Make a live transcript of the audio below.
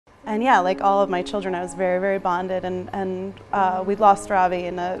yeah, like all of my children, I was very, very bonded, and we lost Ravi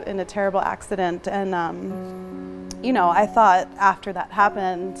in a terrible accident, and you know, I thought after that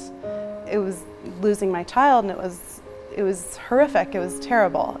happened, it was losing my child, and it was horrific. It was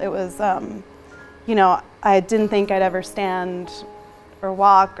terrible. It was, you know, I didn't think I'd ever stand or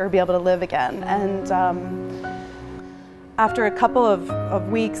walk or be able to live again, and after a couple of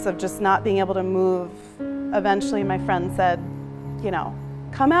weeks of just not being able to move, eventually my friend said, you know,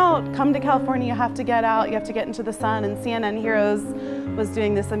 come out, come to California, you have to get out, you have to get into the sun. And CNN Heroes was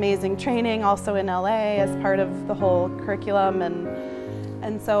doing this amazing training also in LA as part of the whole curriculum.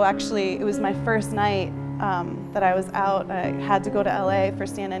 And so actually it was my first night that I was out. I had to go to LA for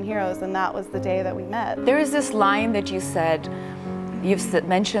CNN Heroes, and that was the day that we met. There is this line that you said, you've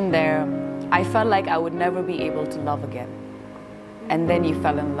mentioned there, I felt like I would never be able to love again. And then you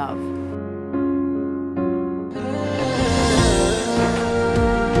fell in love.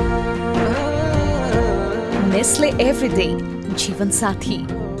 Nestle Everyday जीवन साथी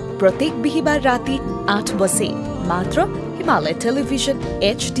प्रत्येक बिहीबार राति 8 बजे मात्र Himalaya Television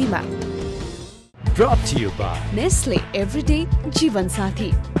HD मा. Brought to you by Nestle Everyday जीवन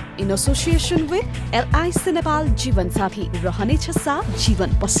साथी in association with LIC Nepal जीवन साथी रहनेछ साथ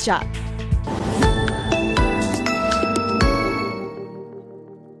जीवन पश्चात.